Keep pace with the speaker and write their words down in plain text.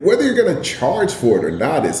you're going to charge for it or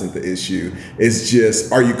not isn't the issue. It's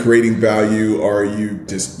just, are you creating value, or are you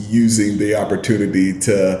just using the opportunity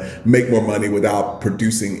to make more money without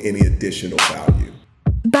producing any additional value?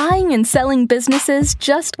 Buying and selling businesses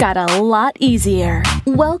just got a lot easier.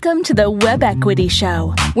 Welcome to the Web Equity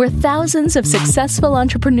Show, where thousands of successful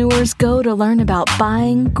entrepreneurs go to learn about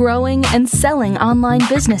buying, growing, and selling online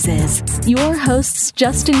businesses. Your hosts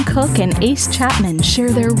Justin Cook and Ace Chapman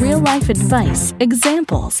share their real-life advice,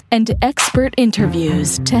 examples, and expert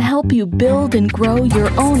interviews to help you build and grow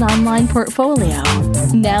your own online portfolio.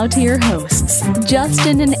 Now to your hosts,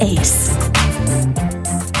 Justin and Ace.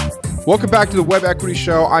 Welcome back to the Web Equity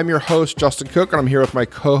Show. I'm your host, Justin Cook, and I'm here with my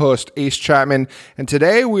co-host, Ace Chapman. And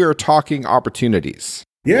today we are talking opportunities.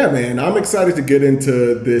 Yeah, man, I'm excited to get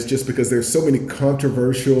into this just because there's so many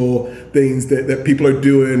controversial things that people are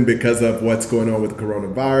doing because of what's going on with the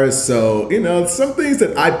coronavirus. So, some things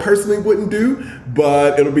that I personally wouldn't do,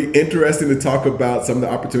 but it'll be interesting to talk about some of the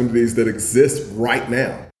opportunities that exist right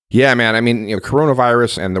now. Yeah, man. I mean,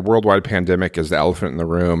 coronavirus and the worldwide pandemic is the elephant in the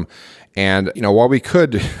room. And, while we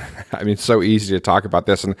could, it's so easy to talk about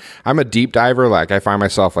this. And I'm a deep diver. Like, I find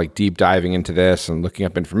myself deep diving into this and looking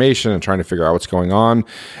up information and trying to figure out what's going on.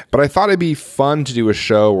 But I thought it'd be fun to do a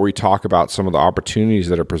show where we talk about some of the opportunities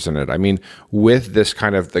that are presented. I mean, with this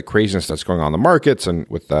kind of the craziness that's going on in the markets and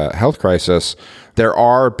with the health crisis, there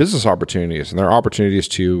are business opportunities, and there are opportunities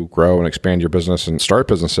to grow and expand your business and start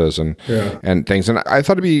businesses and things. And I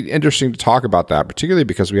thought it'd be interesting to talk about that, particularly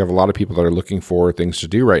because we have a lot of people that are looking for things to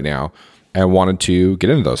do right now and wanted to get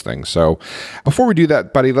into those things. So before we do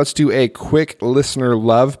that, buddy, let's do a quick listener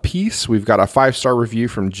love piece. We've got a 5-star review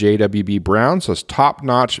from JWB Brown. So it's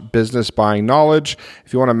top-notch business buying knowledge.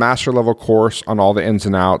 If you want a master level course on all the ins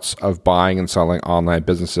and outs of buying and selling online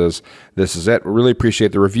businesses, this is it. We really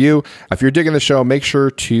appreciate the review. If you're digging the show, make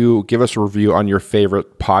sure to give us a review on your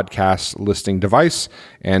favorite podcast listening device,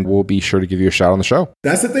 and we'll be sure to give you a shout on the show.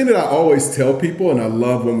 That's the thing that I always tell people, and I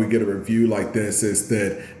love when we get a review like this, is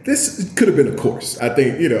that this could have been a course. I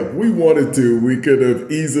think, if we wanted to, we could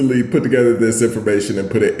have easily put together this information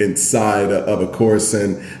and put it inside of a course.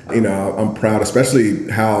 And, I'm proud,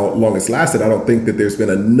 especially how long it's lasted. I don't think that there's been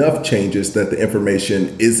enough changes that the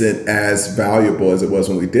information isn't as valuable as it was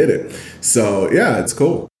when we did it. So, yeah, it's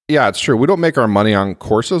cool. Yeah, it's true. We don't make our money on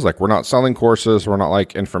courses. We're not selling courses. We're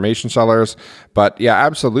not information sellers. But yeah,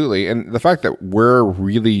 absolutely. And the fact that we're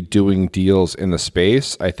really doing deals in the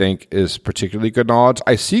space, I think, is particularly good knowledge.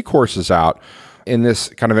 I see courses out in this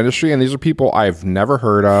kind of industry, and these are people I've never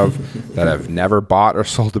heard of, that have never bought or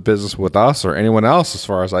sold a business with us or anyone else, as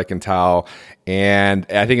far as I can tell. And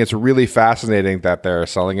I think it's really fascinating that they're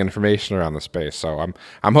selling information around the space. So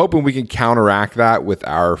I'm hoping we can counteract that with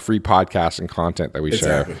our free podcast and content that we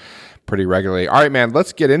share pretty regularly. All right, man,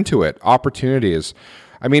 let's get into it. Opportunities.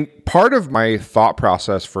 Part of my thought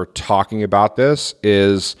process for talking about this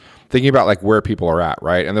is thinking about where people are at,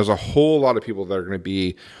 right? And there's a whole lot of people that are going to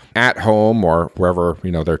be at home or wherever,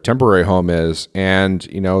 their temporary home is. And,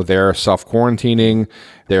 they're self-quarantining,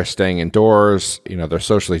 they're staying indoors, they're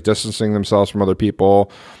socially distancing themselves from other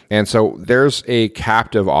people. And so there's a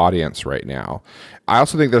captive audience right now. I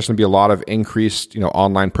also think there's going to be a lot of increased,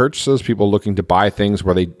 online purchases, people looking to buy things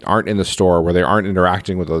where they aren't in the store, where they aren't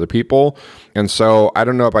interacting with other people. And so I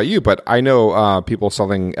don't know about you, but I know people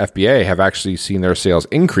selling FBA have actually seen their sales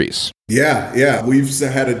increase. Yeah. We've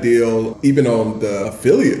had a deal even on the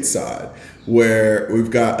affiliate side where we've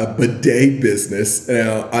got a bidet business.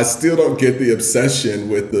 Now, I still don't get the obsession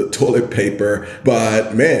with the toilet paper,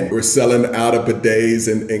 but man, we're selling out of bidets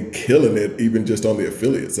and killing it even just on the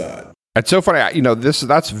affiliate side. It's so funny,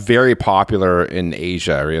 that's very popular in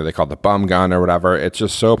Asia, they call it the bum gun or whatever. It's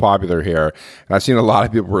just so popular here. And I've seen a lot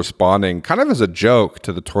of people responding kind of as a joke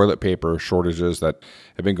to the toilet paper shortages that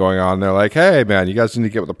have been going on. They're like, hey, man, you guys need to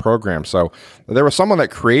get with the program. So there was someone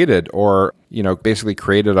that created basically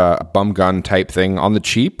created a bum gun type thing on the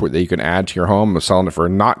cheap that you can add to your home, selling it for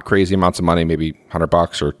not crazy amounts of money, maybe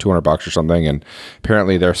 $100 or $200 or something. And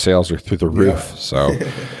apparently their sales are through the roof. So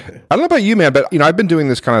I don't know about you, man, but I've been doing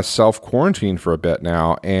this kind of self-quarantine for a bit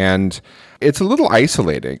now, and it's a little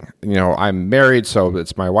isolating. I'm married, so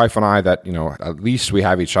it's my wife and I that, at least we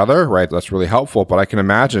have each other, right? That's really helpful. But I can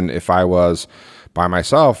imagine if I was by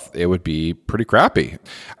myself, it would be pretty crappy.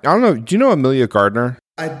 I don't know. Do you know Amelia Gardner?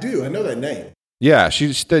 I do. I know that name. Yeah,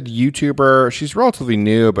 she's the YouTuber. She's relatively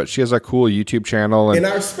new, but she has a cool YouTube channel. And in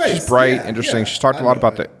our space. She's bright, interesting. She's talked a lot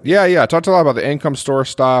about talked a lot about the income store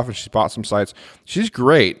stuff, and she's bought some sites. She's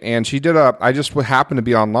great. And she did I just happened to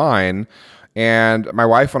be online, And my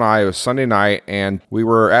wife and I, it was Sunday night, and we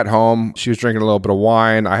were at home. She was drinking a little bit of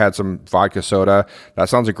wine. I had some vodka soda. That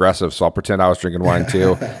sounds aggressive, so I'll pretend I was drinking wine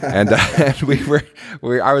too. And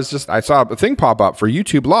I saw a thing pop up for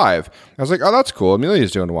YouTube Live. I was like, oh, that's cool.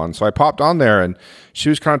 Amelia's doing one. So I popped on there, and she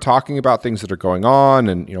was kind of talking about things that are going on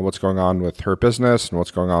and, what's going on with her business and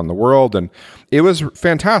what's going on in the world. And it was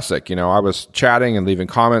fantastic. I was chatting and leaving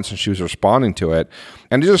comments, and she was responding to it.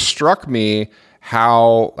 And it just struck me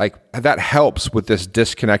how that helps with this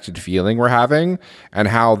disconnected feeling we're having, and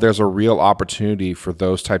how there's a real opportunity for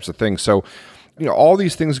those types of things. So, all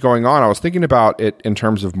these things going on, I was thinking about it in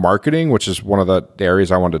terms of marketing, which is one of the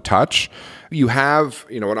areas I wanted to touch. You have,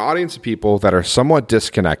 an audience of people that are somewhat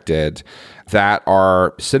disconnected, that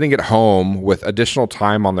are sitting at home with additional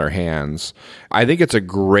time on their hands. I think it's a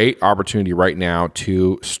great opportunity right now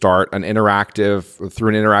to start through an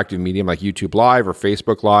interactive medium like YouTube Live or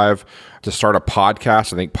Facebook Live, to start a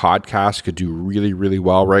podcast. I think podcasts could do really, really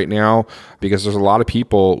well right now, because there's a lot of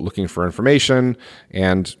people looking for information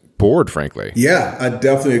and bored, frankly. Yeah, I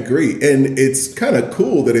definitely agree. And it's kind of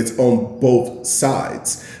cool that it's on both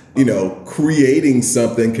sides. Creating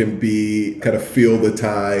something can be kind of fill the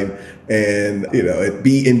time and, it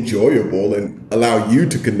be enjoyable and allow you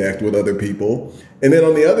to connect with other people. And then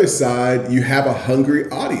on the other side, you have a hungry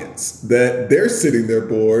audience that they're sitting there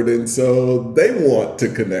bored, and so they want to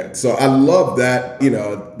connect. So I love that,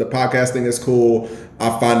 the podcasting is cool.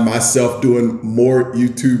 I find myself doing more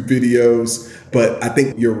YouTube videos, but I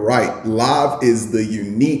think you're right. Live is the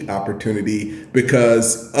unique opportunity,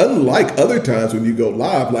 because unlike other times when you go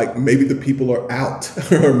live, like maybe the people are out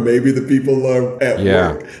or maybe the people are at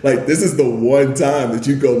work. Like this is the one time that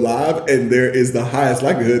you go live, and there is the highest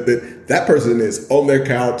likelihood that person is on their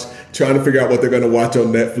couch trying to figure out what they're going to watch on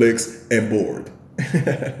Netflix and bored.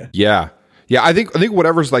 Yeah. Yeah, I think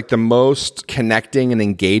whatever's like the most connecting and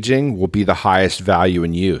engaging will be the highest value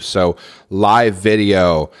in use. So live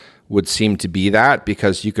video would seem to be that,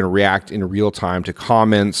 because you can react in real time to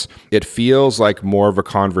comments. It feels like more of a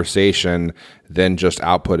conversation than just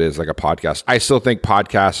output is like a podcast. I still think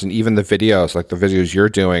podcasts and even the videos, like the videos you're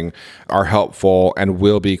doing, are helpful and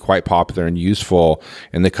will be quite popular and useful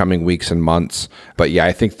in the coming weeks and months. But yeah,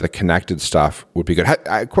 I think the connected stuff would be good.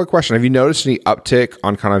 Quick question. Have you noticed any uptick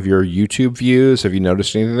on kind of your YouTube views? Have you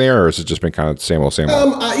noticed anything there, or has it just been kind of the same old, same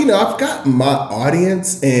old? I've got my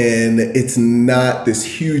audience, and it's not this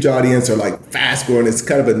huge audience or like fast growing. It's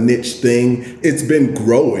kind of a niche thing. It's been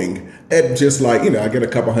growing. And just like, I get a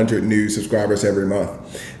couple hundred new subscribers every month.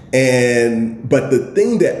 But the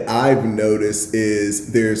thing that I've noticed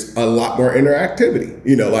is there's a lot more interactivity.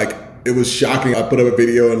 It was shocking. I put up a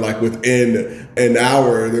video, and like within an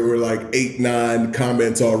hour, there were like 8-9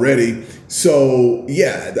 comments already. So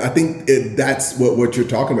yeah, I think that's what you're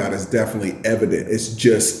talking about is definitely evident. It's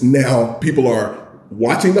just now people are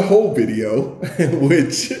watching the whole video,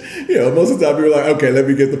 which, most of the time you're like, okay, let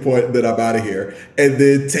me get the point that I'm out of here. And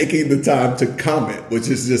then taking the time to comment, which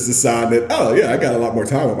is just a sign that, oh yeah, I got a lot more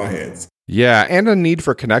time on my hands. Yeah, and a need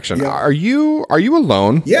for connection. Yeah. Are you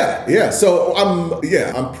alone? Yeah. So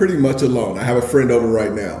I'm pretty much alone. I have a friend over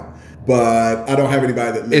right now, but I don't have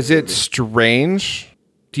anybody that lives Is it strange?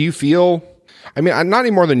 Do you feel, not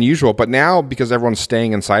any more than usual, but now because everyone's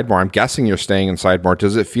staying inside more, I'm guessing you're staying inside more.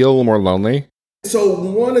 Does it feel a little more lonely? So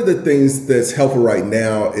one of the things that's helpful right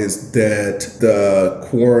now is that the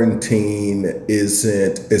quarantine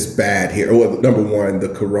isn't as bad here. Well, number one, the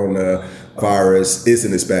coronavirus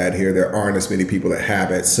isn't as bad here. There aren't as many people that have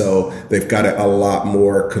it. So they've got it a lot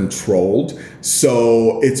more controlled.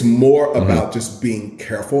 So it's more about just being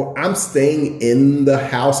careful. I'm staying in the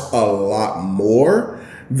house a lot more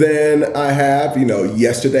than I have.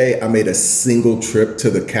 Yesterday I made a single trip to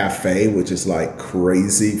the cafe, which is like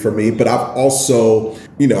crazy for me. But I've also,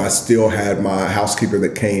 I still had my housekeeper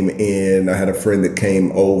that came in. I had a friend that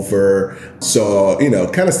came over. So,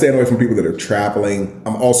 kind of staying away from people that are traveling.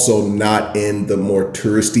 I'm also not in the more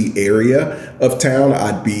touristy area of town.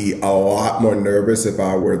 I'd be a lot more nervous if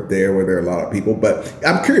I were there where there are a lot of people. But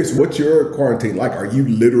I'm curious, what's your quarantine like? Are you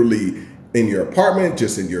literally in your apartment,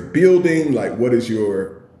 just in your building? Like, what is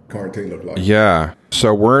your quarantine look like? Yeah.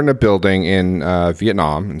 So we're in a building in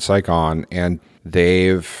Vietnam, in Saigon, and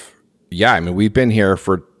we've been here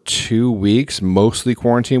for 2 weeks, mostly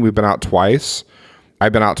quarantined. We've been out twice.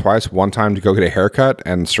 I've been out twice, one time to go get a haircut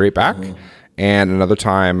and straight back. And another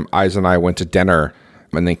time, Isa and I went to dinner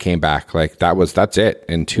and then came back. Like that's it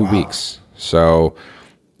in 2 weeks. So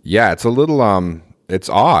yeah, it's a little It's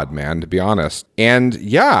odd, man, to be honest. And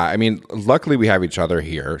yeah, I mean, luckily we have each other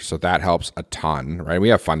here, so that helps a ton, right? We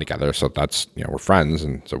have fun together, so that's, we're friends,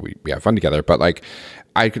 and so we have fun together. But like,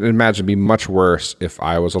 I can imagine it'd be much worse if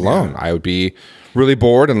I was alone. I would be really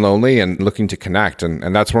bored and lonely and looking to connect.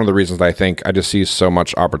 And that's one of the reasons that I think I just see so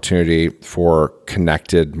much opportunity for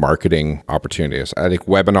connected marketing opportunities. I think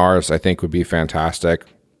webinars, I think, would be fantastic.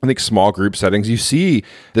 I think small group settings, you see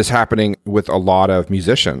this happening with a lot of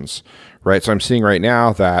musicians, right? So I'm seeing right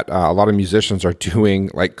now that a lot of musicians are doing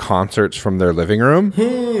like concerts from their living room.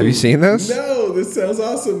 Have you seen this? No, this sounds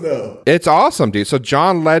awesome though. It's awesome, dude. So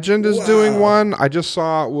John Legend is doing one. I just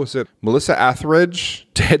saw, was it Melissa Etheridge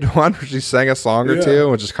did one where she sang a song or two and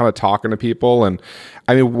was just kind of talking to people. And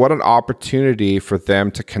I mean, what an opportunity for them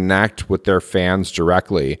to connect with their fans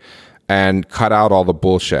directly and cut out all the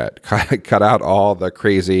bullshit, cut out all the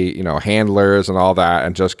crazy, handlers and all that,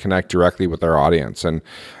 and just connect directly with their audience. And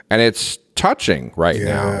it's touching right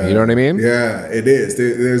now. You know what I mean? Yeah, it is.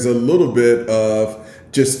 There's a little bit of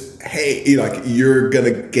just, hey, like you're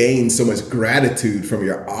going to gain so much gratitude from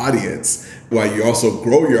your audience while you also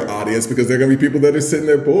grow your audience, because there are going to be people that are sitting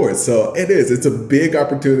there bored. So it is. It's a big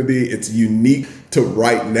opportunity. It's unique to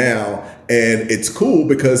right now. And it's cool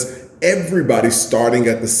because everybody's starting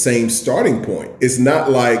at the same starting point. It's not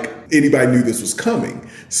like anybody knew this was coming.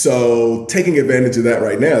 So taking advantage of that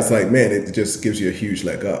right now, it's like, man, it just gives you a huge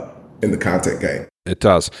leg up in the content game. It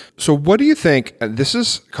does. So what do you think? This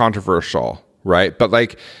is controversial, right? But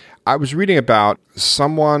like, I was reading about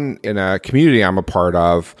someone in a community I'm a part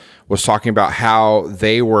of was talking about how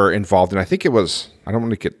they were involved in, I think it was, I don't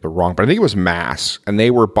want to get it wrong, but I think it was masks, and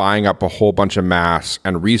they were buying up a whole bunch of masks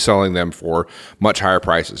and reselling them for much higher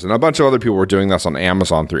prices. And a bunch of other people were doing this on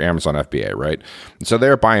Amazon through Amazon FBA, right? And so they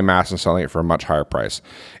were buying masks and selling it for a much higher price.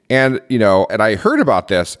 And, and I heard about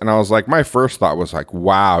this and I was like, my first thought was like,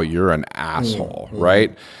 wow, you're an asshole,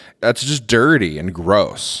 right? That's just dirty and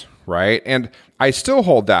gross, right? And I still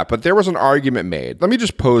hold that, but there was an argument made. Let me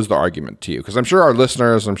just pose the argument to you, because I'm sure our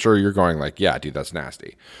listeners, I'm sure you're going like, yeah, dude, that's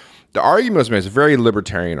nasty. The argument was made, it's a very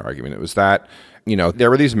libertarian argument. It was that, there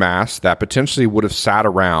were these masks that potentially would have sat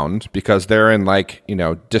around because they're in like,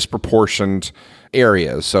 disproportioned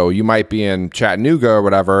areas. So you might be in Chattanooga or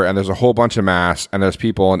whatever, and there's a whole bunch of masks, and there's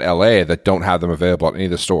people in LA that don't have them available at any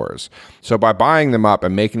of the stores. So by buying them up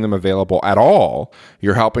and making them available at all,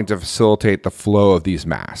 you're helping to facilitate the flow of these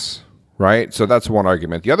masks, right? So that's one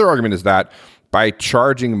argument. The other argument is that by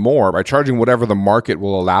charging more, by charging whatever the market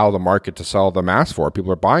will allow the market to sell the masks for,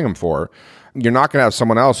 people are buying them for, you're not going to have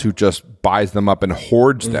someone else who just buys them up and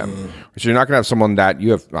hoards them. So you're not going to have someone that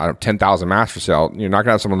you have 10,000 masks for sale. You're not going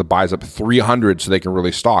to have someone that buys up 300 so they can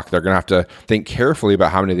really stock. They're going to have to think carefully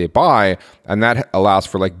about how many they buy, and that allows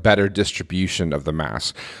for like better distribution of the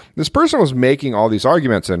masks. This person was making all these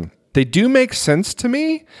arguments, and they do make sense to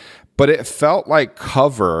me, but it felt like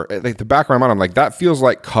cover. Like the back of my mind, I'm like, that feels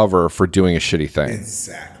like cover for doing a shitty thing.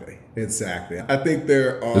 Exactly. I think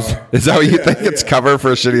there are... Is that what you think? It's cover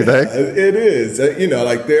for a shitty thing? It is.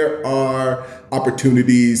 Like there are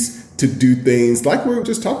opportunities to do things like we were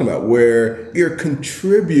just talking about, where you're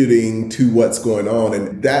contributing to what's going on.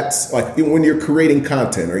 And that's like when you're creating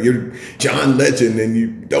content, or you're John Legend and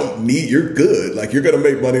you're good. Like you're going to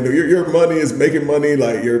make money. Your money is making money.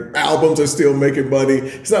 Like your albums are still making money.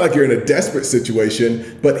 It's not like you're in a desperate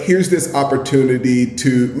situation, but here's this opportunity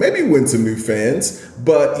to maybe win some new fans,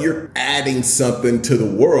 but you're adding something to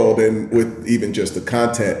the world, and with even just the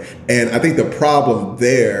content. And I think the problem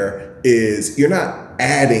there is you're not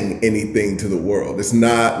adding anything to the world. It's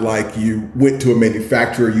not like you went to a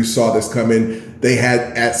manufacturer, you saw this coming, they had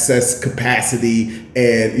access capacity,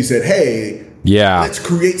 and you said, hey, let's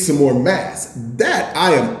create some more masks. That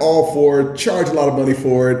I am all for. Charge a lot of money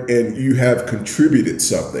for it, and you have contributed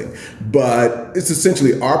something. But it's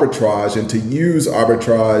essentially arbitrage, and to use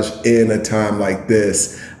arbitrage in a time like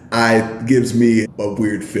this, gives me a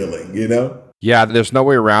weird feeling, Yeah, there's no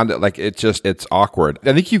way around it. Like, it's awkward.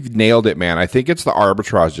 I think you've nailed it, man. I think it's the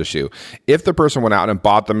arbitrage issue. If the person went out and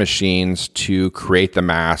bought the machines to create the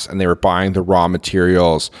mask, and they were buying the raw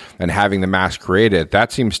materials and having the mask created,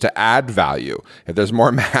 that seems to add value. If there's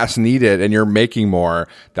more masks needed and you're making more,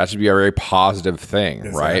 that should be a very positive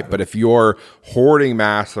thing, right? But if you're hoarding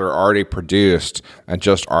masks that are already produced and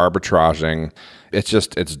just arbitraging,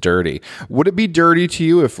 it's dirty. Would it be dirty to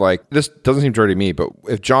you if, like, this doesn't seem dirty to me, but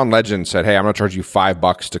if John Legend said, hey, I'm going to charge you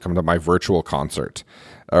 $5 to come to my virtual concert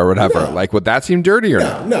or whatever, like, would that seem dirty or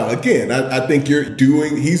not? No, again, I think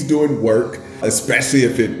he's doing work, especially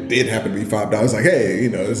if it did happen to be $5. Like, hey,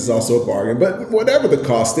 this is also a bargain, but whatever the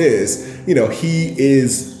cost is, he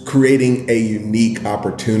is creating a unique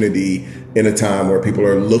opportunity in a time where people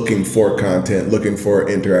are looking for content, looking for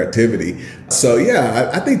interactivity. So yeah,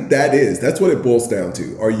 I think that's what it boils down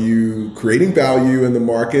to. Are you creating value in the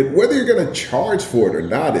market? Whether you're going to charge for it or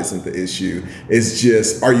not isn't the issue. It's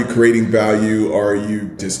just, are you creating value, or are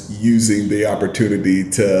you just using the opportunity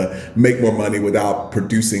to make more money without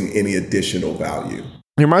producing any additional value?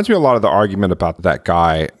 It reminds me a lot of the argument about that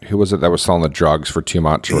guy, who was it that was selling the drugs for too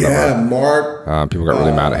much or whatever. Yeah, Mark. People got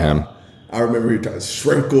really mad at him. I remember he talking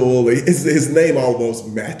Shrinkle. His name almost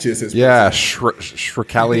matches his. Yeah,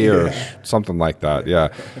 Shrikeli or something like that.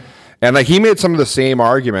 Yeah. And like he made some of the same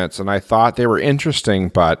arguments, and I thought they were interesting,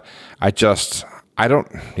 but I don't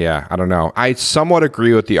know. I somewhat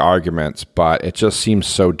agree with the arguments, but it just seems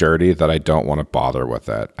so dirty that I don't want to bother with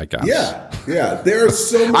it, I guess. Yeah. There are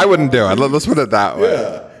so many. I wouldn't do it. Let's put it that way.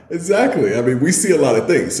 Yeah. Exactly. I mean, we see a lot of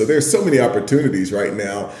things. So there's so many opportunities right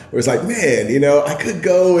now where it's like, man, I could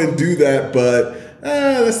go and do that, but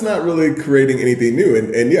that's not really creating anything new.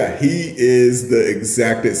 And yeah, he is the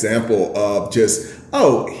exact example of just,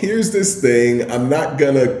 here's this thing. I'm not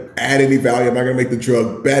going to add any value. I'm not going to make the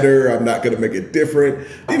drug better. I'm not going to make it different.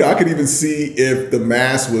 I could even see if the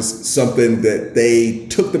mask was something that they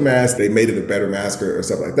took the mask, they made it a better mask or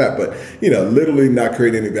something like that. But, literally not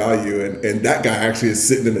creating any value. And that guy actually is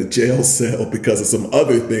sitting in a jail cell because of some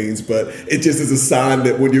other things. But it just is a sign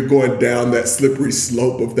that when you're going down that slippery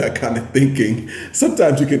slope of that kind of thinking,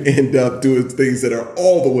 sometimes you can end up doing things that are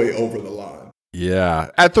all the way over the line. Yeah.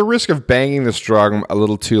 At the risk of banging this drum a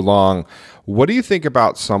little too long, what do you think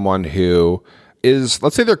about someone who is,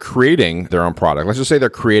 let's say they're creating their own product. Let's just say they're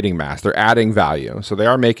creating masks. They're adding value. So they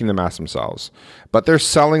are making the masks themselves, but they're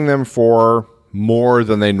selling them for more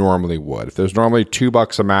than they normally would. If there's normally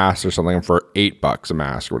 $2 a mask, they're selling them for $8 a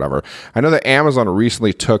mask or whatever. I know that Amazon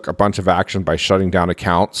recently took a bunch of action by shutting down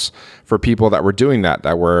accounts for people that were doing that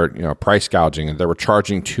were, price gouging, and they were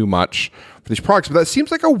charging too much for these products. But that seems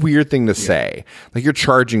like a weird thing to say. Like, you're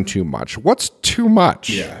charging too much. What's too much?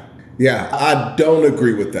 Yeah, I don't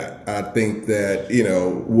agree with that. I think that,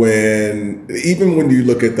 even when you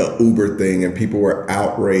look at the Uber thing and people were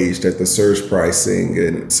outraged at the surge pricing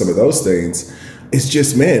and some of those things, it's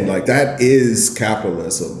just, man, like, that is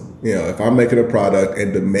capitalism. If I'm making a product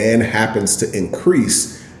and demand happens to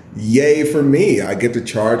increase, yay for me, I get to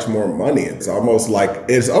charge more money. It's almost like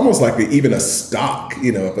even a stock.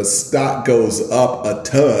 If a stock goes up a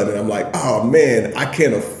ton and I'm like, oh man, I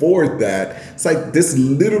can't afford that. It's like, this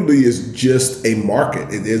literally is just a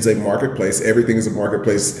market. It is a marketplace. Everything is a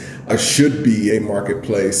marketplace, or should be a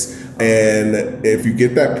marketplace. And if you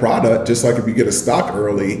get that product, just like if you get a stock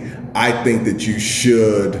early, I think that you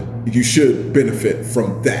should benefit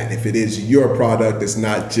from that. If it is your product, it's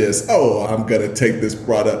not just, I'm going to take this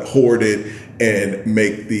product, hoard it, and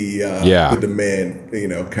make the demand,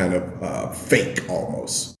 kind of fake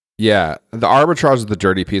almost. Yeah, the arbitrage is the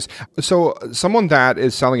dirty piece. So someone that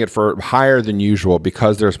is selling it for higher than usual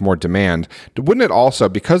because there's more demand, wouldn't it also,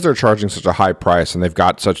 because they're charging such a high price and they've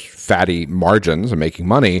got such fatty margins and making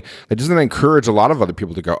money, it doesn't encourage a lot of other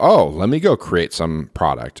people to go, let me go create some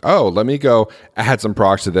product. Let me go add some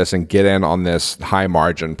products to this and get in on this high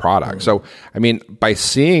margin product. Mm-hmm. So, I mean, by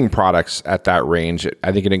seeing products at that range,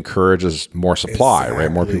 I think it encourages more supply,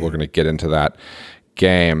 right? More people are going to get into that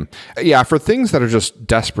game. Yeah, for things that are just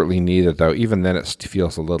desperately needed, though, even then it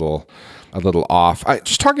feels a little off.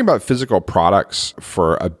 Just talking about physical products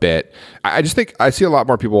for a bit, I just think I see a lot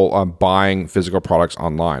more people buying physical products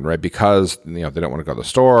online, right? Because they don't want to go to the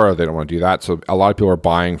store, or they don't want to do that. So a lot of people are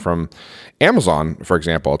buying from Amazon, for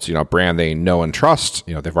example. It's a brand they know and trust.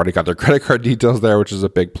 They've already got their credit card details there, which is a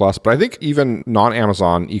big plus. But I think even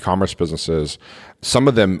non-Amazon e-commerce businesses, some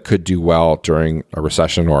of them could do well during a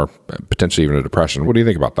recession or potentially even a depression. What do you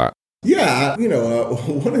think about that? Yeah,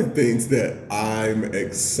 one of the things that I'm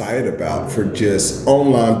excited about for just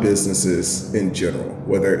online businesses in general,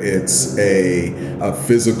 whether it's a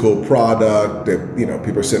physical product that,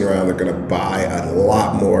 people are sitting around, they're going to buy a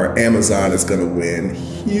lot more. Amazon is going to win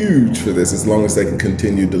huge for this as long as they can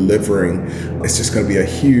continue delivering. It's just going to be a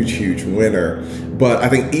huge, huge winner. But I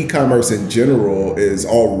think e-commerce in general is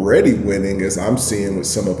already winning, as I'm seeing with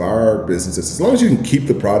some of our businesses. As long as you can keep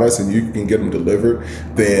the products and you can get them delivered,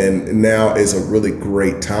 then now is a really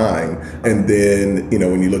great time. And then,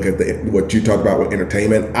 when you look at what you talked about with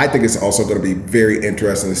entertainment, I think it's also going to be very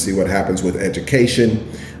interesting to see what happens with education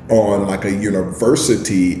on like a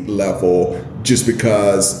university level, just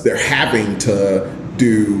because they're having to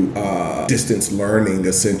do distance learning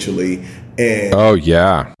essentially. And oh,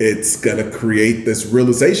 yeah. it's going to create this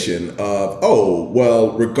realization of, oh,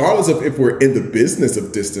 well, regardless of if we're in the business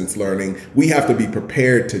of distance learning, we have to be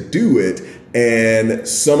prepared to do it. And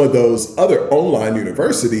some of those other online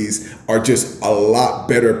universities are just a lot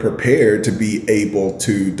better prepared to be able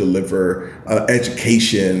to deliver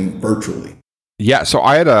education virtually. Yeah, so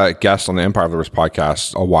I had a guest on the Empire of the Risk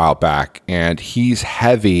podcast a while back, and he's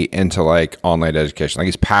heavy into like online education. Like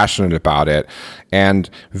he's passionate about it and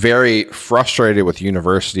very frustrated with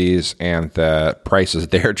universities and the prices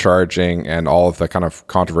they're charging and all of the kind of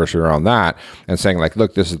controversy around that, and saying like,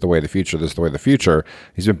 look, this is the way of the future. This is the way of the future.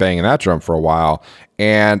 He's been banging that drum for a while.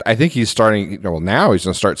 And I think he's starting, now he's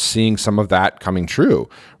going to start seeing some of that coming true,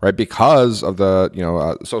 right? Because of the,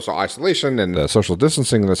 social isolation and the social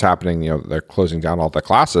distancing that's happening, they're closing down all the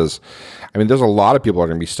classes. I mean, there's a lot of people that are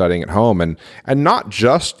going to be studying at home and not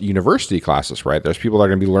just university classes, right? There's people that are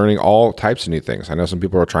going to be learning all types of new things. I know some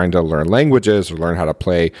people are trying to learn languages or learn how to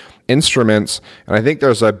play instruments. And I think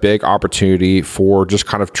there's a big opportunity for just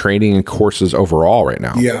kind of training and courses overall right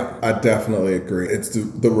now. Yeah, I definitely agree. It's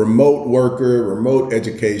the remote worker, remote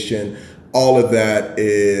education, all of that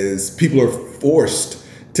is people are forced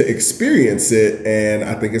to experience it. And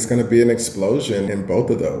I think it's going to be an explosion in both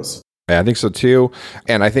of those. I think so too.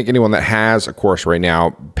 And I think anyone that has a course right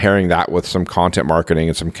now, pairing that with some content marketing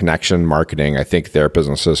and some connection marketing, I think their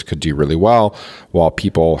businesses could do really well while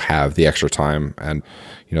people have the extra time and,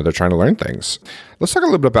 they're trying to learn things. Let's talk a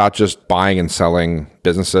little bit about just buying and selling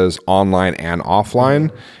businesses online and offline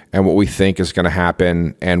and what we think is going to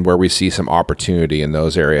happen and where we see some opportunity in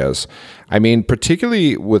those areas. I mean,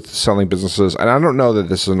 particularly with selling businesses, and I don't know that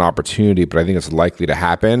this is an opportunity, but I think it's likely to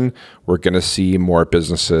happen. We're going to see more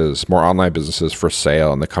businesses, more online businesses for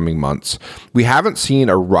sale in the coming months. We haven't seen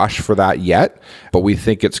a rush for that yet, but we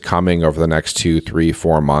think it's coming over the next 2, 3,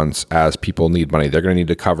 4 months as people need money. They're going to need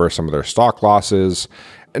to cover some of their stock losses.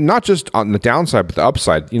 And not just on the downside, but the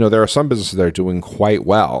upside. There are some businesses that are doing quite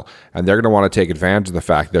well, and they're going to want to take advantage of the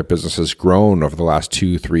fact their business has grown over the last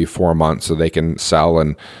 2, 3, 4 months so they can sell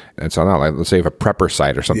and sell out. Like, let's say you have a prepper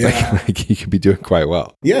site or something, like you could be doing quite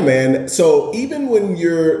well. Yeah, man. So even when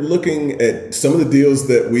you're looking at some of the deals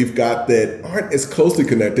that we've got that aren't as closely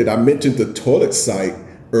connected, I mentioned the toilet site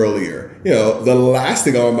earlier. The last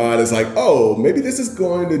thing on my mind is like, oh, maybe this is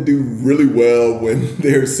going to do really well when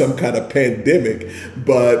there's some kind of pandemic.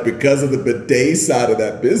 But because of the bidet side of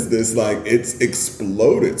that business, like it's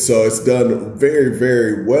exploded. So it's done very,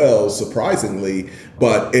 very well, surprisingly.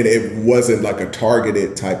 But it wasn't like a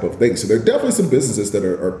targeted type of thing. So there are definitely some businesses that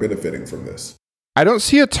are benefiting from this. I don't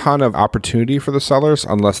see a ton of opportunity for the sellers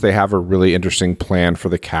unless they have a really interesting plan for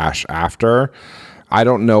the cash after. I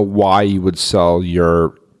don't know why you would sell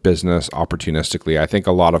your business opportunistically. I think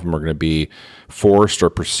a lot of them are going to be forced or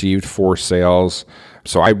perceived forced sales.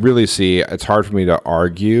 So I really see it's hard for me to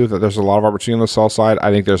argue that there's a lot of opportunity on the sell side. I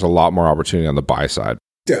think there's a lot more opportunity on the buy side.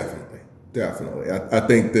 Definitely. I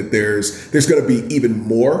think that there's going to be even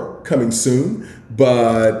more coming soon.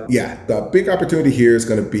 But yeah, the big opportunity here is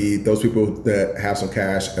going to be those people that have some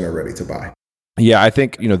cash and are ready to buy. Yeah, I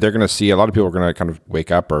think, they're going to see a lot of people are going to kind of wake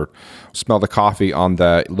up or smell the coffee on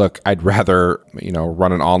the, look, I'd rather,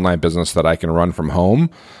 run an online business that I can run from home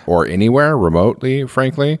or anywhere remotely,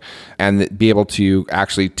 frankly, and be able to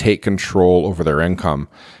actually take control over their income.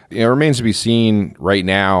 It remains to be seen right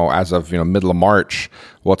now as of, middle of March,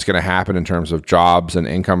 what's going to happen in terms of jobs and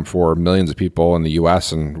income for millions of people in the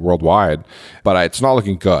US and worldwide, but it's not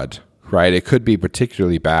looking good. Right? It could be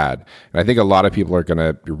particularly bad. And I think a lot of people are going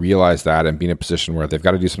to realize that and be in a position where they've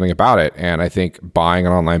got to do something about it. And I think buying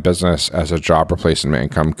an online business as a job replacement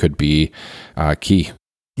income could be key.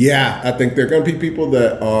 Yeah, I think there are going to be people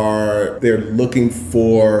that they're looking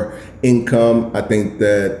for income. I think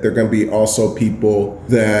that there are going to be also people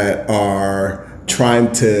that are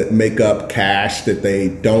trying to make up cash that they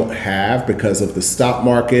don't have because of the stock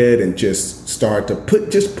market and just start to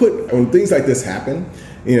put when things like this happen,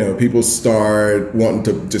 people start wanting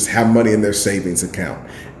to just have money in their savings account.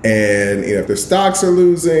 And if their stocks are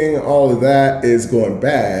losing, all of that is going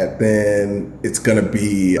bad, then it's going to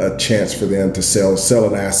be a chance for them to sell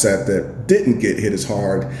an asset that didn't get hit as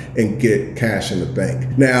hard and get cash in the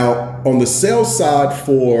bank. Now, on the sales side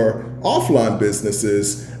for offline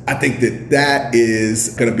businesses, I think that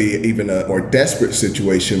is going to be even a more desperate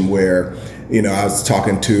situation where, I was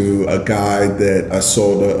talking to a guy that I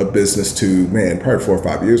sold a business to, probably 4 or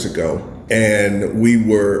 5 years ago. And we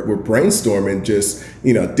were brainstorming just,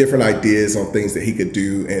 different ideas on things that he could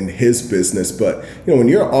do in his business. But, when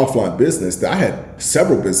you're an offline business, I had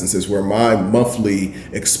several businesses where my monthly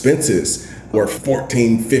expenses were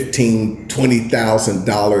 $14,000, $15,000,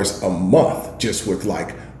 $20,000 a month just with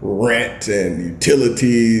like rent and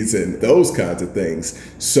utilities and those kinds of things.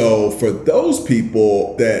 So for those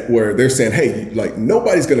people where they're saying, hey, like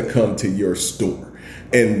nobody's going to come to your store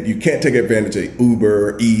and you can't take advantage of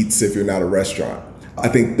Uber Eats if you're not a restaurant. I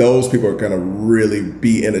think those people are going to really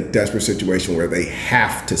be in a desperate situation where they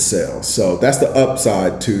have to sell. So that's the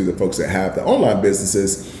upside to the folks that have the online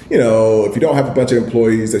businesses. If you don't have a bunch of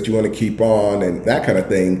employees that you want to keep on and that kind of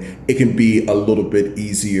thing, it can be a little bit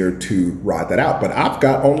easier to ride that out. But I've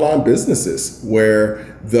got online businesses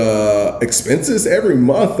where the expenses every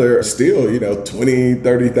month are still, $20,000,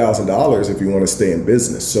 $30,000 if you want to stay in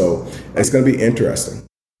business. So it's going to be interesting.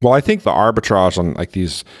 Well, I think the arbitrage on like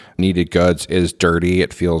these needed goods is dirty.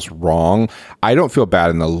 It feels wrong. I don't feel bad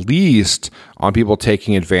in the least on people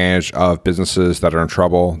taking advantage of businesses that are in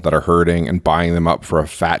trouble, that are hurting, and buying them up for a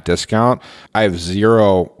fat discount. I have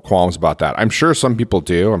zero qualms about that. I'm sure some people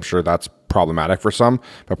do. I'm sure that's problematic for some,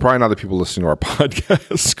 but probably not the people listening to our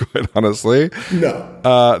podcast, quite honestly. No.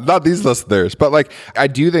 Not these listeners, but like I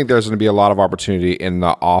do think there's going to be a lot of opportunity in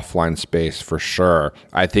the offline space for sure.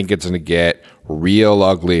 I think it's going to get real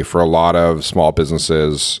ugly for a lot of small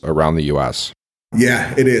businesses around the US.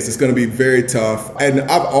 Yeah, it is. It's going to be very tough. And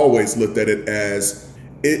I've always looked at it as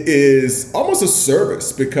it is almost a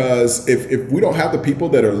service, because if we don't have the people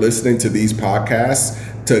that are listening to these podcasts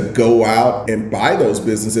to go out and buy those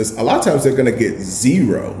businesses, a lot of times they're going to get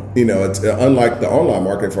zero. It's unlike the online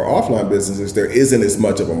market for offline businesses, there isn't as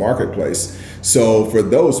much of a marketplace. So for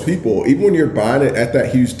those people, even when you're buying it at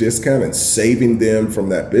that huge discount and saving them from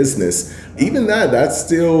that business, even that's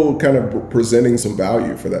still kind of presenting some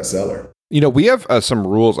value for that seller. We have some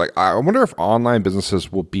rules. Like, I wonder if online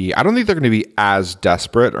businesses will be, I don't think they're going to be as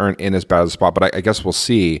desperate or in as bad a spot, but I guess we'll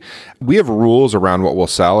see. We have rules around what we'll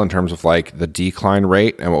sell in terms of like the decline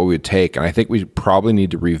rate and what we would take. And I think we probably need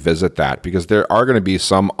to revisit that, because there are going to be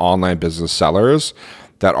some online business sellers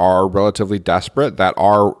that are relatively desperate, that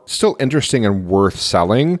are still interesting and worth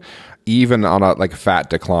selling, even on a like fat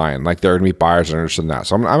decline. Like there are going to be buyers that are interested in that.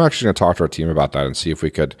 So I'm actually going to talk to our team about that and see if we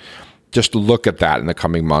could just look at that in the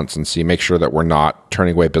coming months and make sure that we're not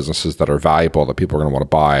turning away businesses that are valuable, that people are going to want to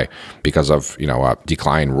buy because of, a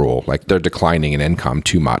decline rule. Like they're declining in income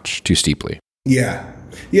too much, too steeply. Yeah,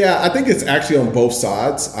 I think it's actually on both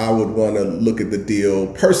sides. I would want to look at the deal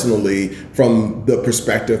personally from the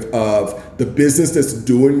perspective of the business that's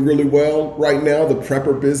doing really well right now, the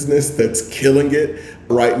prepper business that's killing it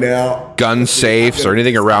right now. Gun safes or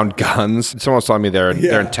anything around guns. Someone was telling me they're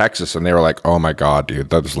in Texas and they were like, oh my God, dude,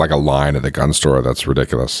 that's like a line at the gun store. That's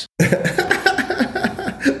ridiculous.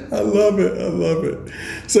 I love it.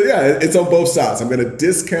 So yeah, it's on both sides. I'm going to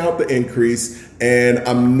discount the increase and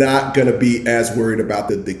I'm not going to be as worried about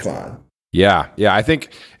the decline. Yeah. I think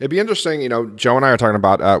it'd be interesting. Joe and I are talking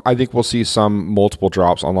about, I think we'll see some multiple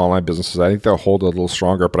drops on online businesses. I think they'll hold a little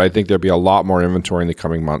stronger, but I think there'll be a lot more inventory in the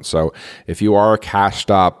coming months. So if you are cashed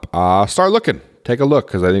up, start looking. Take a look,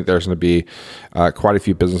 because I think there's going to be quite a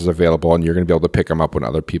few businesses available and you're going to be able to pick them up when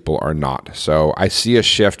other people are not. So I see a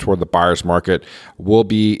shift toward the buyer's market. We'll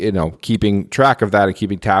be, keeping track of that and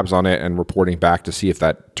keeping tabs on it and reporting back to see if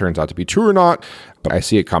that turns out to be true or not. But I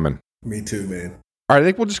see it coming. Me too, man. All right, I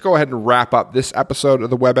think we'll just go ahead and wrap up this episode of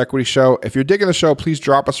the Web Equity Show. If you're digging the show, please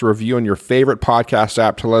drop us a review on your favorite podcast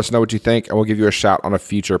app to let us know what you think, and we'll give you a shout on a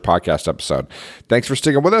future podcast episode. Thanks for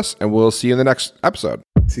sticking with us, and we'll see you in the next episode.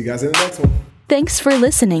 See you guys in the next one. Thanks for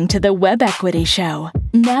listening to the Web Equity Show.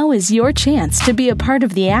 Now is your chance to be a part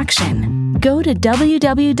of the action. Go to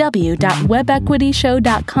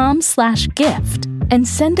www.webequityshow.com/gift and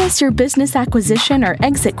send us your business acquisition or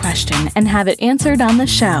exit question and have it answered on the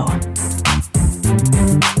show.